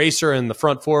become an eraser in the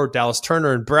front four. Dallas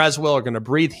Turner and Braswell are going to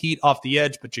breathe heat off the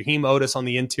edge, but Jaheim Otis on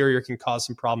the interior can cause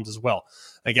some problems as well.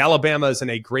 I think Alabama is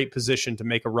in a great position to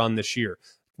make a run this year.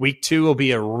 Week 2 will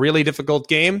be a really difficult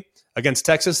game against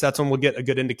Texas. That's when we'll get a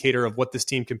good indicator of what this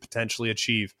team can potentially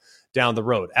achieve down the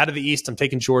road. Out of the East, I'm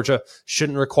taking Georgia.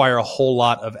 Shouldn't require a whole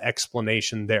lot of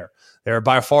explanation there. They're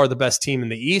by far the best team in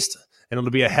the East, and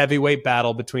it'll be a heavyweight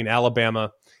battle between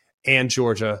Alabama and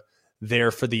Georgia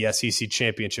there for the SEC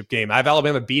championship game. I have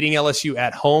Alabama beating LSU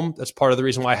at home. That's part of the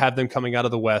reason why I have them coming out of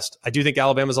the West. I do think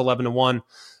Alabama's 11-1.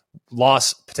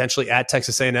 Loss potentially at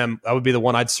Texas A&M. That would be the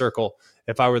one I'd circle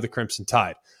if I were the Crimson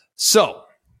Tide. So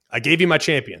I gave you my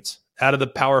champions out of the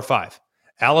Power 5.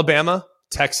 Alabama,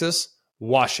 Texas,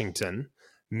 Washington,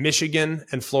 Michigan,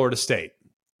 and Florida State.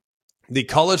 The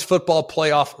college football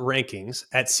playoff rankings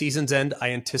at season's end, I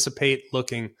anticipate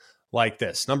looking like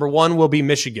this. Number 1 will be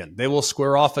Michigan. They will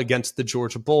square off against the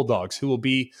Georgia Bulldogs, who will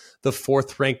be the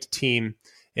 4th-ranked team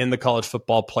in the college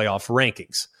football playoff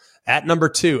rankings. At number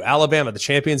 2, Alabama, the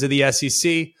champions of the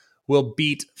SEC, will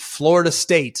beat Florida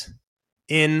State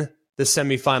in the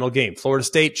semifinal game. Florida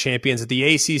State, champions of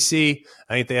the ACC.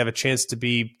 I think they have a chance to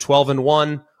be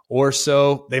 12-1 or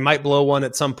so. They might blow one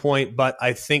at some point, but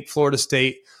I think Florida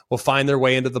State will find their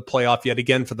way into the playoff yet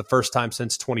again for the first time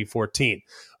since 2014.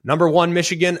 Number 1,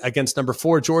 Michigan against number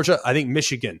 4, Georgia. I think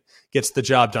Michigan gets the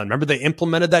job done. Remember, they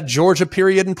implemented that Georgia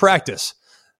period in practice.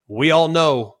 We all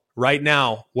know right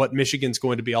now what Michigan's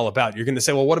going to be all about. You're going to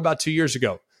say, well, what about 2 years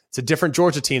ago? It's a different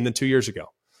Georgia team than 2 years ago.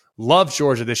 Love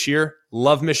Georgia this year.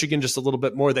 Love Michigan just a little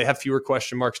bit more. They have fewer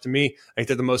question marks to me. I think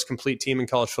they're the most complete team in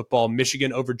college football.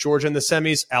 Michigan over Georgia in the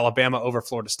semis. Alabama over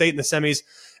Florida State in the semis.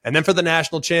 And then for the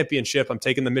national championship, I'm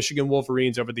taking the Michigan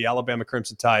Wolverines over the Alabama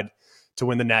Crimson Tide to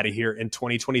win the Natty here in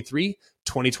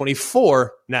 2023-2024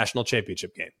 national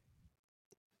championship game.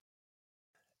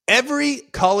 Every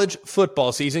college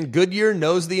football season, Goodyear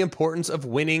knows the importance of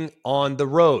winning on the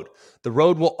road. The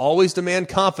road will always demand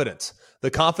confidence. The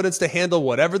confidence to handle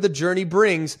whatever the journey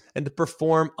brings and to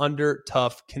perform under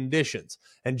tough conditions.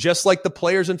 And just like the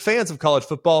players and fans of college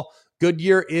football,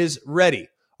 Goodyear is ready.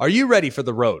 Are you ready for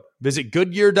the road? Visit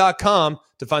Goodyear.com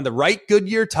to find the right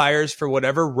Goodyear tires for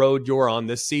whatever road you're on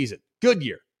this season.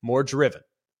 Goodyear, more driven.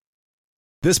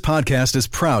 This podcast is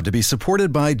proud to be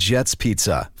supported by Jets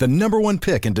Pizza, the #1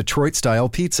 pick in Detroit-style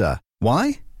pizza.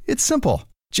 Why? It's simple.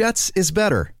 Jets is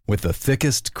better. With the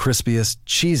thickest, crispiest,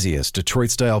 cheesiest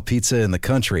Detroit-style pizza in the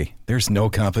country, there's no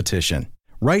competition.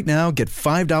 Right now, get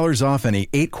 $5 off any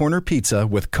 8-corner pizza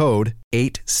with code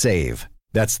 8SAVE.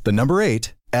 That's the number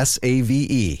 8,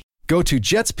 S-A-V-E. Go to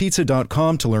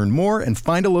jetspizza.com to learn more and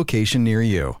find a location near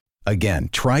you. Again,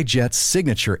 try Jet's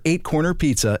signature 8-corner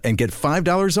pizza and get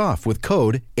 $5 off with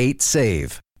code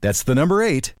 8SAVE. That's the number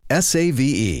 8,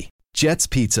 S-A-V-E. Jet's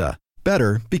Pizza.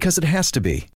 Better because it has to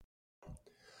be.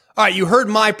 All right, you heard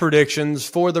my predictions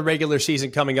for the regular season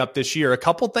coming up this year. A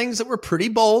couple things that were pretty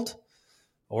bold.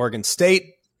 Oregon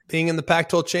State being in the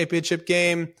Pac-12 championship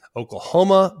game.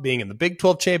 Oklahoma being in the Big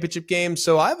 12 championship game.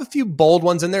 So I have a few bold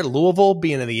ones in there. Louisville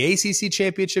being in the ACC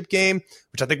championship game,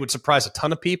 which I think would surprise a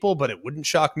ton of people, but it wouldn't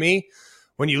shock me.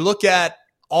 When you look at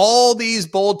all these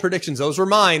bold predictions, those were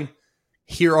mine.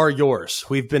 Here are yours.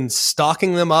 We've been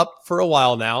stocking them up for a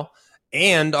while now.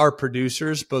 And our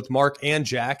producers, both Mark and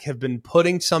Jack, have been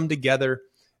putting some together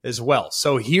as well.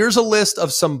 So here's a list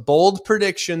of some bold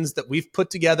predictions that we've put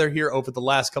together here over the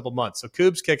last couple months. So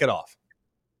Coobs, kick it off.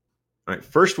 All right,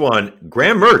 first one,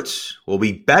 Graham Mertz will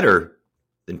be better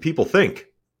than people think.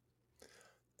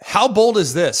 How bold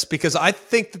is this? Because I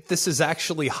think that this is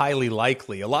actually highly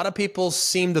likely. A lot of people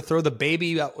seem to throw the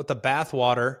baby out with the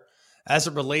bathwater as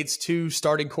it relates to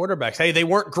starting quarterbacks. Hey, they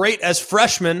weren't great as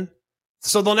freshmen,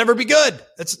 so they'll never be good.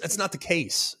 That's not the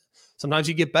case. Sometimes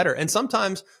you get better. And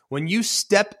sometimes when you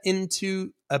step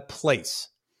into a place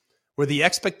where the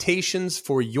expectations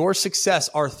for your success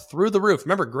are through the roof.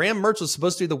 Remember, Graham Mertz was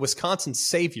supposed to be the Wisconsin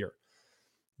savior.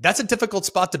 That's a difficult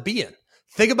spot to be in.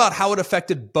 Think about how it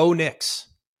affected Bo Nix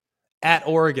at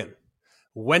Oregon.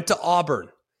 Went to Auburn.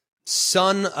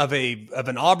 Son of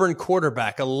an Auburn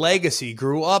quarterback, a legacy,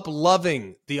 grew up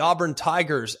loving the Auburn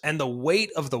Tigers, and the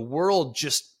weight of the world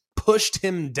just pushed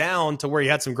him down to where he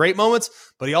had some great moments,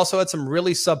 but he also had some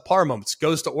really subpar moments.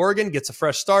 Goes to Oregon, gets a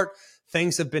fresh start.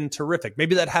 Things have been terrific.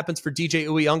 Maybe that happens for DJ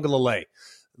Uiagalelei.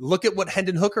 Look at what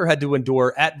Hendon Hooker had to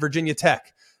endure at Virginia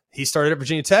Tech. He started at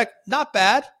Virginia Tech, not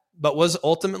bad, but was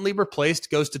ultimately replaced,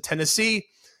 goes to Tennessee,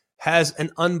 has an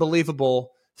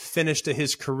unbelievable finish to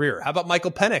his career. How about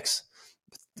Michael Penix?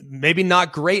 Maybe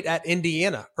not great at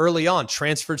Indiana early on,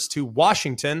 transfers to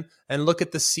Washington, and look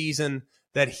at the season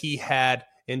that he had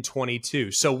in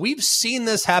 22. So we've seen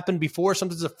this happen before.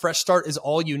 Sometimes a fresh start is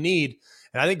all you need.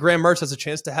 And I think Graham Mertz has a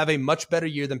chance to have a much better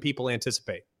year than people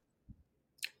anticipate.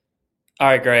 All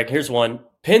right, Greg, here's one.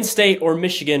 Penn State or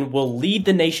Michigan will lead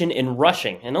the nation in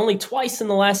rushing, and only twice in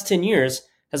the last 10 years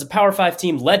has a Power 5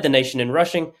 team led the nation in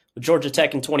rushing, with Georgia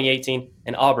Tech in 2018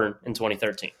 and Auburn in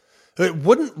 2013. It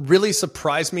wouldn't really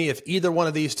surprise me if either one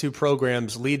of these two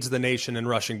programs leads the nation in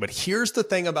rushing. But here's the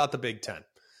thing about the Big Ten.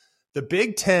 The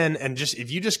Big Ten, and just if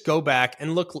you just go back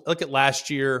and look at last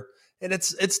year, and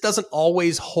it doesn't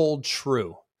always hold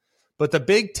true. But the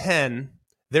Big Ten,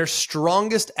 their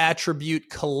strongest attribute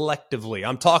collectively,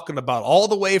 I'm talking about all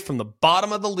the way from the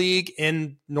bottom of the league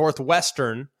in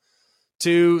Northwestern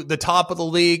to the top of the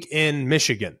league in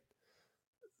Michigan.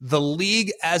 The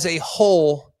league as a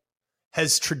whole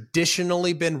has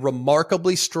traditionally been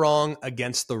remarkably strong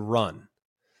against the run.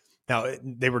 Now,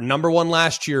 they were number one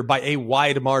last year by a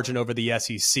wide margin over the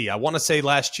SEC. I want to say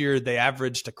last year they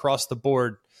averaged across the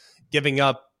board giving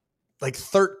up like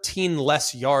 13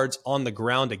 less yards on the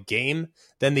ground a game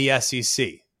than the SEC.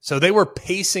 So they were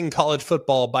pacing college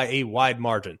football by a wide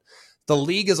margin. The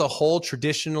league as a whole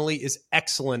traditionally is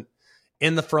excellent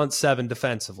in the front seven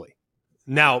defensively.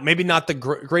 Now, maybe not the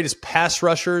greatest pass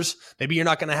rushers. Maybe you're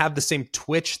not going to have the same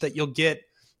twitch that you'll get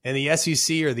in the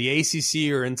SEC or the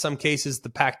ACC or in some cases the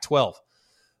Pac-12.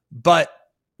 But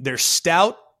they're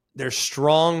stout, they're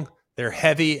strong, they're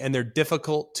heavy, and they're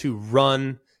difficult to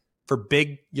run for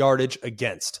big yardage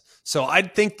against. So I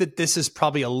think that this is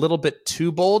probably a little bit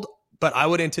too bold, but I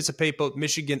would anticipate both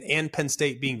Michigan and Penn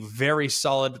State being very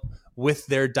solid with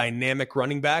their dynamic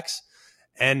running backs.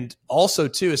 And also,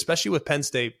 too, especially with Penn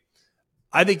State,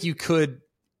 I think you could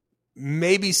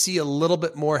maybe see a little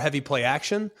bit more heavy play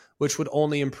action, which would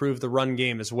only improve the run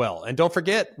game as well. And don't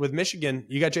forget, with Michigan,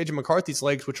 you got J.J. McCarthy's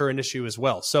legs, which are an issue as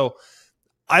well. So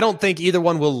I don't think either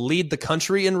one will lead the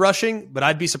country in rushing, but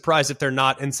I'd be surprised if they're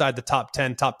not inside the top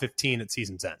 10, top 15 at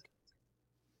season's end.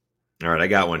 All right, I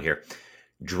got one here.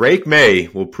 Drake May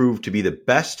will prove to be the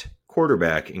best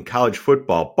quarterback in college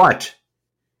football, but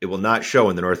it will not show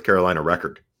in the North Carolina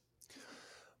record.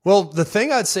 Well, the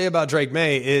thing I'd say about Drake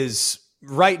May is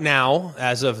right now,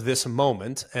 as of this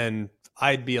moment, and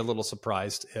I'd be a little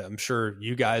surprised. I'm sure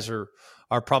you guys are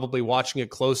probably watching it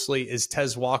closely. Is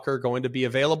Tez Walker going to be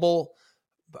available?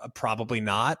 Probably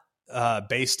not.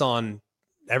 Based on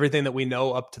everything that we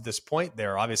know up to this point,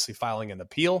 they're obviously filing an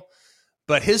appeal.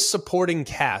 But his supporting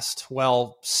cast,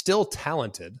 while still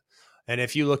talented, and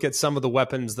if you look at some of the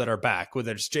weapons that are back,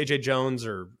 whether it's J.J. Jones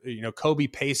or Kobe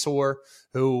Paysour,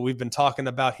 who we've been talking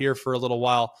about here for a little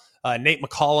while, Nate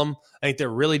McCollum, I think they're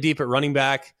really deep at running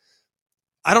back.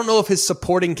 I don't know if his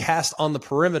supporting cast on the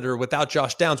perimeter without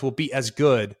Josh Downs will be as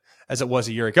good as it was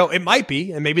a year ago. It might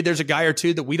be, and maybe there's a guy or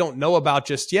two that we don't know about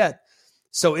just yet.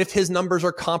 So if his numbers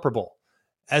are comparable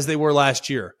as they were last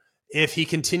year, if he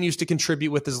continues to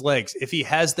contribute with his legs, if he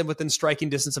has them within striking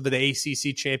distance of the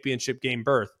ACC championship game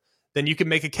berth, then you can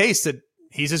make a case that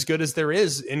he's as good as there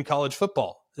is in college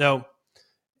football. Now,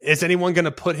 is anyone going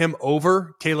to put him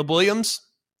over Caleb Williams?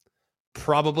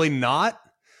 Probably not,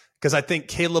 because I think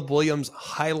Caleb Williams'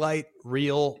 highlight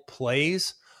reel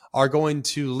plays are going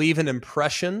to leave an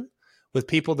impression with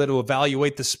people that will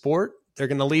evaluate the sport. They're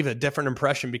going to leave a different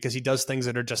impression because he does things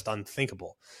that are just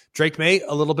unthinkable. Drake May,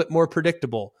 a little bit more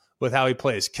predictable with how he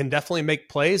plays. Can definitely make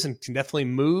plays and can definitely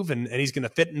move, and he's going to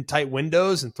fit in tight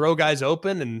windows and throw guys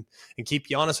open and keep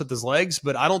Giannis with his legs.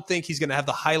 But I don't think he's going to have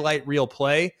the highlight reel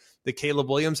play that Caleb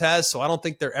Williams has. So I don't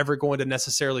think they're ever going to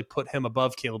necessarily put him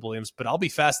above Caleb Williams. But I'll be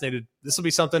fascinated. This will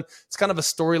be something. It's kind of a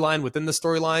storyline within the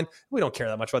storyline. We don't care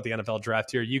that much about the NFL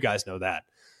draft here. You guys know that.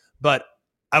 But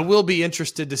I will be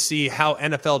interested to see how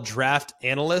NFL draft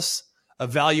analysts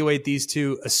evaluate these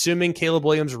two, assuming Caleb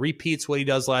Williams repeats what he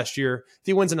does last year. If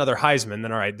he wins another Heisman,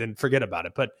 then all right, then forget about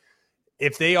it. But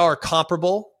if they are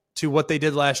comparable to what they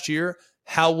did last year,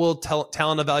 how will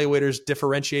talent evaluators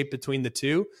differentiate between the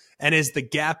two? And is the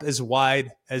gap as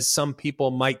wide as some people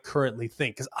might currently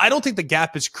think? Because I don't think the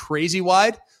gap is crazy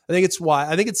wide. I think it's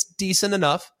wide. I think it's decent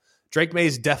enough. Drake May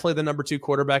is definitely the number 2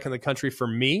 quarterback in the country for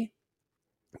me.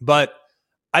 But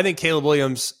I think Caleb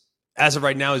Williams, as of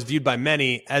right now, is viewed by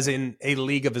many as in a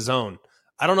league of his own.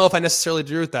 I don't know if I necessarily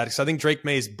agree with that, because I think Drake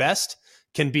May's best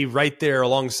can be right there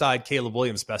alongside Caleb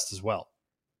Williams' best as well.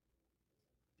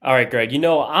 All right, Greg,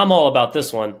 I'm all about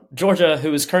this one. Georgia,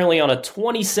 who is currently on a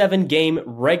 27-game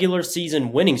regular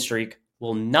season winning streak,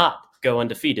 will not go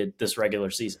undefeated this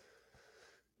regular season.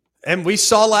 And we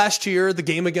saw last year the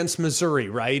game against Missouri,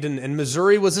 right? And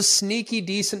Missouri was a sneaky,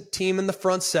 decent team in the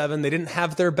front seven. They didn't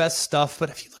have their best stuff, but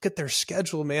if you look at their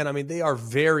schedule, man, I mean, they are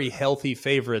very healthy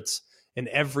favorites in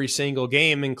every single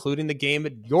game, including the game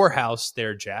at your house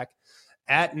there, Jack.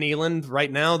 At Neyland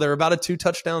right now, they're about a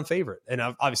 2-touchdown favorite. And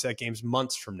obviously that game's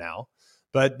months from now.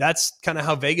 But that's kind of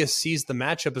how Vegas sees the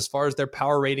matchup as far as their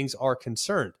power ratings are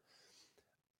concerned.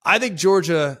 I think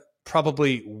Georgia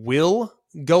probably will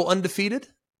go undefeated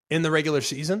in the regular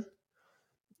season.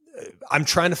 I'm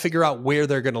trying to figure out where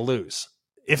they're going to lose.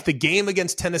 If the game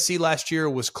against Tennessee last year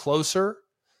was closer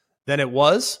than it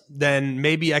was, then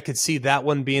maybe I could see that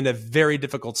one being a very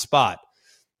difficult spot.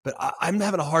 But I'm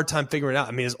having a hard time figuring it out.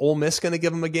 I mean, is Ole Miss going to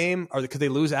give them a game? Or could they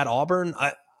lose at Auburn?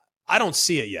 I don't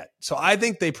see it yet. So I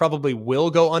think they probably will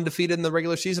go undefeated in the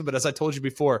regular season. But as I told you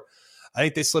before, I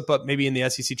think they slip up maybe in the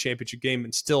SEC championship game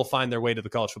and still find their way to the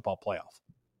college football playoff.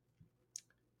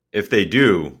 If they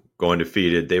do go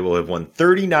undefeated, they will have won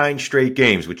 39 straight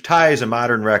games, which ties a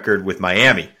modern record with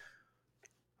Miami,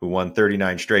 who won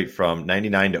 39 straight from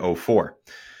 99 to 04.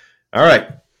 All right.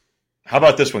 How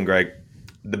about this one, Greg?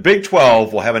 The Big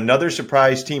 12 will have another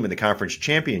surprise team in the conference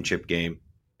championship game,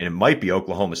 and it might be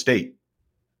Oklahoma State.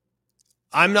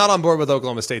 I'm not on board with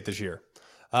Oklahoma State this year.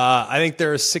 I think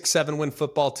they're a 6-7 win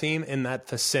football team in that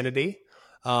vicinity.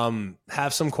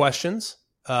 Have some questions.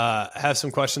 Have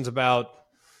some questions about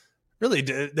really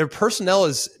their personnel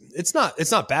it's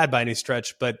not bad by any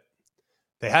stretch, but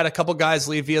they had a couple guys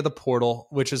leave via the portal,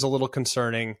 which is a little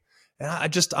concerning. And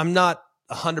I'm not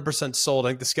 100% sold. I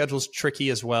think the schedule's tricky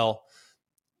as well.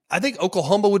 I think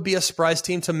Oklahoma would be a surprise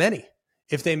team to many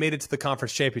if they made it to the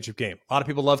conference championship game. A lot of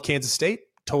people love Kansas State.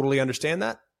 Totally understand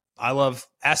that. I love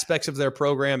aspects of their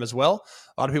program as well.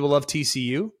 A lot of people love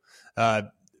TCU.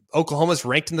 Oklahoma's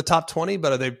ranked in the top 20,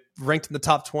 but are they ranked in the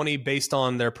top 20 based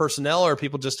on their personnel, or are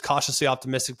people just cautiously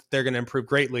optimistic that they're going to improve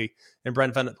greatly in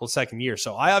Brent Venables' second year?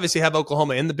 So I obviously have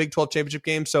Oklahoma in the Big 12 championship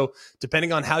game. So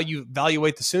depending on how you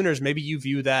evaluate the Sooners, maybe you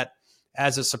view that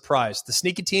as a surprise. The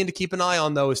sneaky team to keep an eye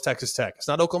on, though, is Texas Tech. It's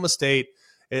not Oklahoma State.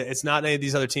 It's not any of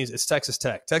these other teams. It's Texas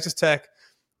Tech. Texas Tech,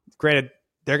 granted,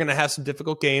 they're going to have some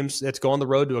difficult games. They have to go on the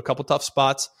road to a couple tough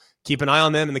spots. Keep an eye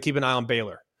on them, and then keep an eye on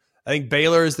Baylor. I think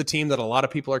Baylor is the team that a lot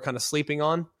of people are kind of sleeping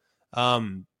on.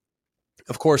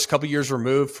 Of course, a couple years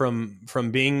removed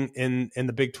from being in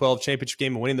the Big 12 championship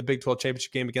game and winning the Big 12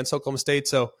 championship game against Oklahoma State.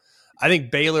 So I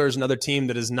think Baylor is another team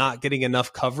that is not getting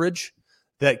enough coverage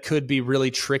that could be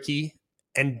really tricky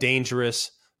and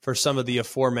dangerous for some of the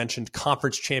aforementioned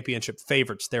conference championship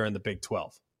favorites there in the Big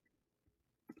 12.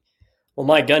 Well,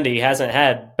 Mike Gundy hasn't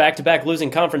had back-to-back losing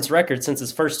conference records since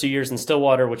his first 2 years in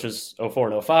Stillwater, which was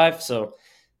 04 and 05. So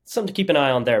something to keep an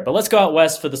eye on there. But let's go out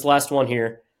west for this last one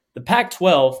here. The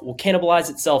Pac-12 will cannibalize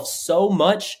itself so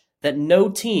much that no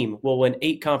team will win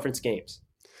 8 conference games.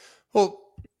 Well,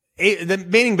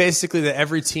 meaning basically that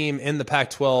every team in the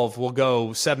Pac-12 will go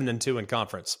 7-2 in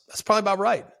conference. That's probably about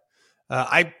right.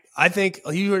 I think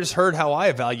you just heard how I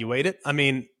evaluate it. I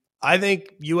mean, I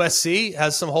think USC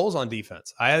has some holes on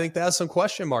defense. I think they have some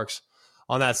question marks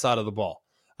on that side of the ball.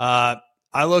 I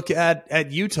look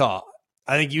at Utah.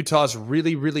 I think Utah's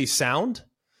really, really sound.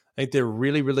 I think they're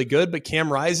really, really good. But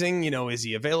Cam Rising, is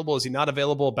he available? Is he not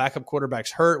available? Backup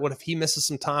quarterback's hurt. What if he misses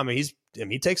some time?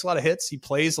 He takes a lot of hits. He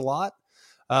plays a lot.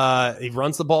 He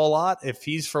runs the ball a lot. If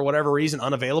he's, for whatever reason,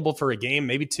 unavailable for a game,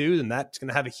 maybe 2, then that's going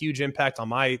to have a huge impact on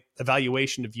my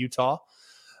evaluation of Utah.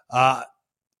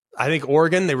 I think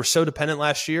Oregon, they were so dependent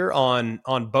last year on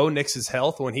Bo Nix's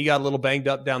health when he got a little banged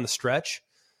up down the stretch.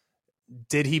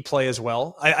 Did he play as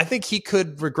well? I think he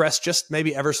could regress just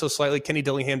maybe ever so slightly. Kenny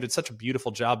Dillingham did such a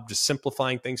beautiful job just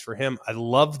simplifying things for him. I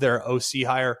love their OC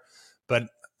hire, but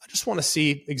I just want to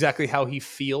see exactly how he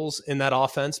feels in that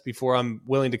offense before I'm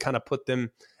willing to kind of put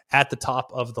them at the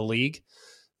top of the league.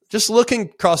 Just looking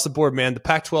across the board, man, the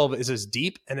Pac-12 is as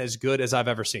deep and as good as I've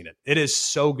ever seen it. It is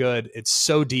so good. It's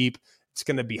so deep. It's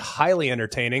going to be highly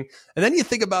entertaining. And then you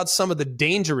think about some of the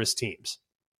dangerous teams.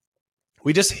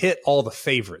 We just hit all the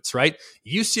favorites, right?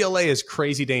 UCLA is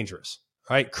crazy dangerous,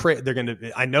 right? They're going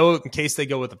to, I know in case they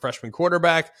go with a freshman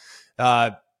quarterback,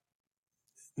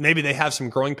 maybe they have some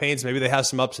growing pains, maybe they have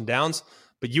some ups and downs,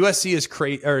 but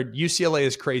UCLA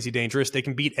is crazy dangerous. They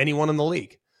can beat anyone in the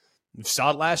league. We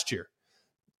saw it last year.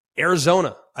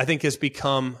 Arizona, I think, has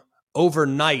become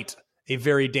overnight a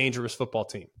very dangerous football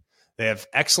team. They have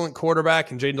excellent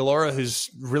quarterback in Jaden Delora,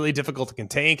 who's really difficult to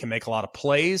contain, can make a lot of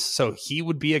plays. So he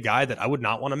would be a guy that I would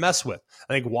not want to mess with.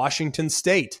 I think Washington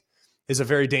State is a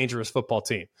very dangerous football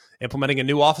team. Implementing a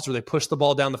new offense where they push the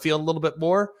ball down the field a little bit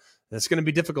more, that's going to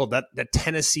be difficult. That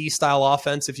Tennessee-style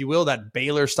offense, if you will, that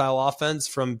Baylor-style offense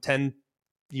from 10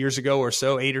 years ago or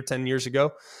so, 8 or 10 years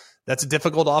ago, that's a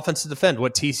difficult offense to defend.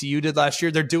 What TCU did last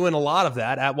year, they're doing a lot of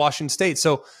that at Washington State.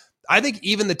 So I think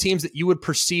even the teams that you would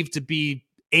perceive to be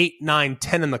 8, 9,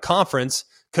 10 in the conference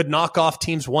could knock off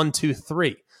teams 1, 2,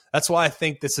 3. That's why I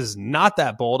think this is not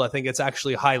that bold. I think it's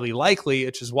actually highly likely,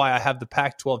 which is why I have the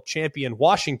Pac-12 champion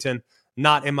Washington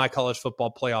not in my college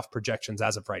football playoff projections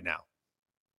as of right now.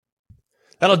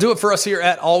 That'll do it for us here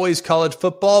at Always College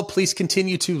Football. Please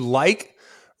continue to like,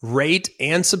 rate,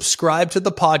 and subscribe to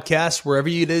the podcast wherever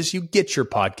it is you get your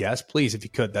podcast. Please, if you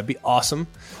could, that'd be awesome.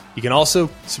 You can also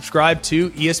subscribe to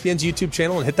ESPN's YouTube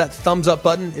channel and hit that thumbs up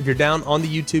button if you're down on the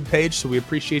YouTube page. So we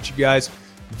appreciate you guys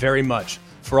very much.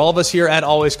 For all of us here at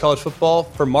Always College Football,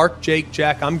 for Mark, Jake,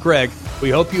 Jack, I'm Greg. We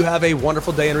hope you have a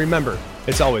wonderful day, and remember,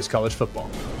 it's always college football.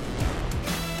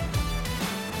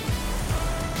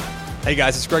 Hey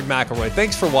guys, it's Greg McElroy.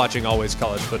 Thanks for watching Always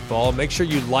College Football. Make sure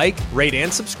you like, rate,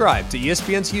 and subscribe to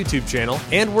ESPN's YouTube channel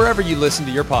and wherever you listen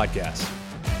to your podcasts.